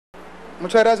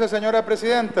Muchas gracias, señora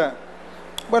presidenta.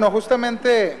 Bueno,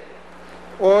 justamente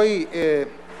hoy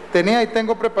tenía y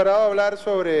tengo preparado hablar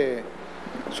sobre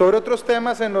otros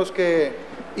temas en los que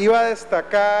iba a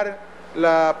destacar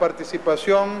la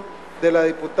participación de la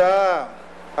diputada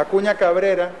Acuña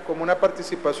Cabrera como una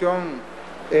participación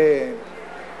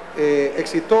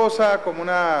exitosa, como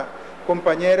una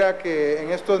compañera que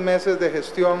en estos meses de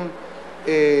gestión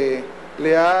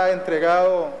le ha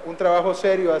entregado un trabajo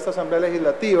serio a esta Asamblea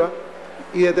Legislativa,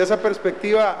 y desde esa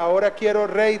perspectiva ahora quiero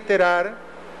reiterar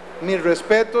mis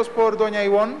respetos por doña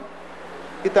Ivonne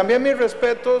y también mis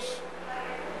respetos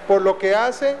por lo que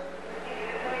hace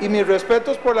y mis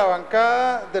respetos por la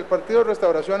bancada del Partido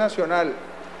Restauración Nacional.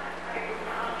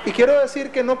 Y quiero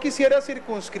decir que no quisiera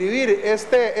circunscribir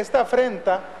esta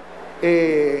afrenta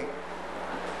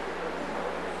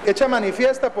hecha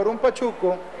manifiesta por un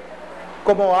pachuco,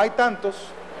 como hay tantos,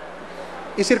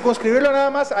 y circunscribirlo nada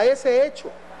más a ese hecho.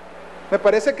 Me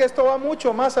parece que esto va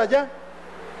mucho más allá.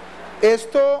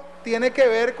 Esto tiene que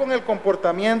ver con el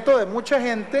comportamiento de mucha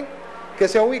gente que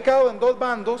se ha ubicado en dos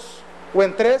bandos o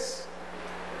en tres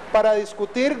para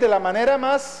discutir de la manera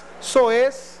más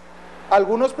soez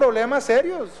algunos problemas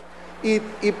serios y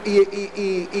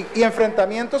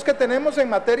enfrentamientos que tenemos en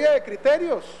materia de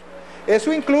criterios.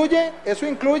 Eso incluye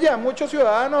a mucho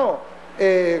ciudadano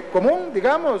común,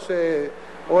 digamos,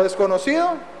 o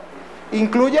desconocido,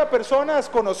 incluye a personas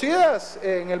conocidas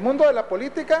en el mundo de la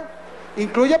política,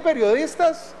 incluye a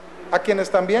periodistas, a quienes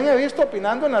también he visto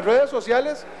opinando en las redes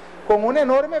sociales con una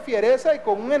enorme fiereza y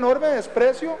con un enorme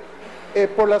desprecio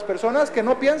por las personas que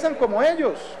no piensan como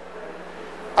ellos.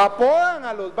 Apodan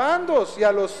a los bandos y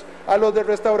a los de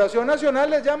Restauración Nacional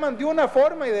les llaman de una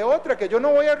forma y de otra, que yo no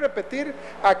voy a repetir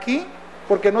aquí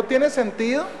porque no tiene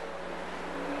sentido,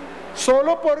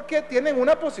 solo porque tienen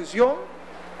una posición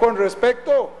con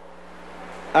respecto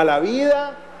a la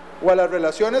vida o a las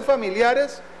relaciones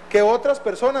familiares que otras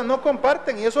personas no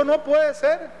comparten, y eso no puede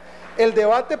ser. El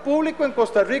debate público en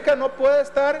Costa Rica no puede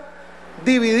estar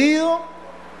dividido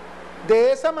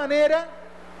de esa manera,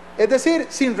 es decir,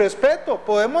 sin respeto.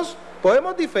 Podemos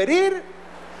diferir.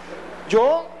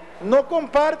 Yo no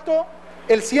comparto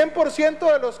el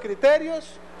 100% de los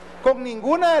criterios con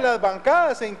ninguna de las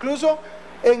bancadas, e incluso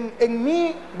en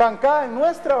mi bancada, en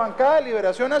nuestra bancada de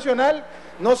Liberación Nacional,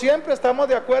 no siempre estamos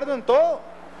de acuerdo en todo,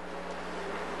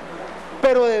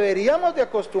 pero deberíamos de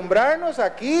acostumbrarnos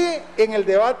aquí en el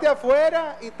debate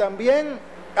afuera y también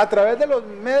a través de los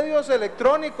medios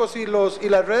electrónicos y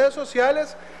las redes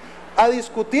sociales a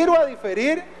discutir o a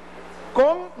diferir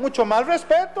con mucho más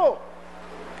respeto,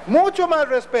 mucho más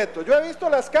respeto. Yo he visto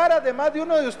las caras de más de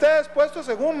uno de ustedes puestos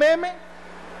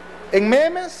en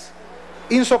memes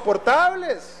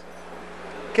insoportables,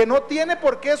 que no tiene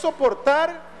por qué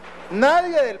soportar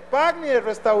nadie del PAC, ni de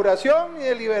Restauración, ni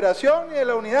de Liberación, ni de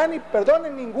la Unidad, ni, perdón,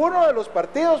 en ninguno de los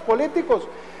partidos políticos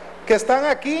que están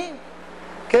aquí,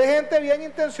 que es gente bien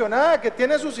intencionada, que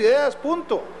tiene sus ideas,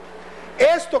 punto.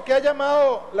 Esto que ha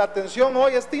llamado la atención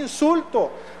hoy, este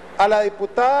insulto a la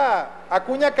diputada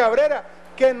Acuña Cabrera,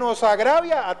 que nos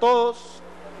agravia a todos,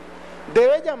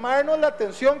 debe llamarnos la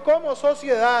atención como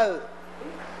sociedad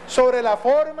sobre la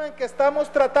forma en que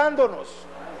estamos tratándonos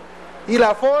y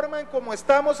la forma en cómo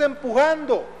estamos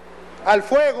empujando al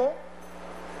fuego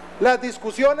las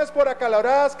discusiones, por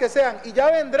acaloradas que sean, y ya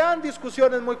vendrán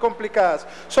discusiones muy complicadas,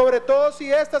 sobre todo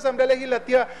si esta Asamblea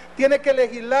Legislativa tiene que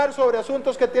legislar sobre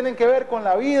asuntos que tienen que ver con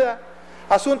la vida,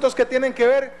 asuntos que tienen que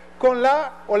ver con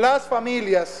la o las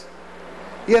familias,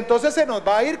 y entonces se nos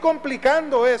va a ir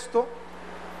complicando esto,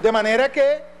 de manera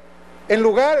que en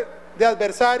lugar de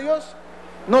adversarios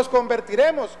nos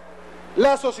convertiremos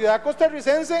la sociedad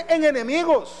costarricense en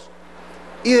enemigos,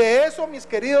 y de eso, mis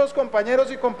queridos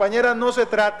compañeros y compañeras, no se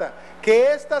trata.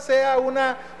 Que esta sea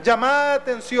una llamada de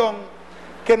atención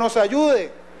que nos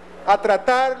ayude a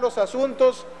tratar los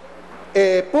asuntos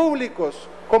públicos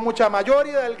con mucha mayor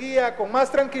hidalguía, con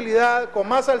más tranquilidad, con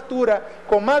más altura,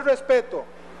 con más respeto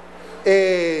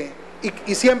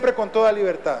y siempre con toda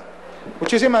libertad.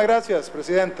 Muchísimas gracias,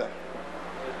 presidenta.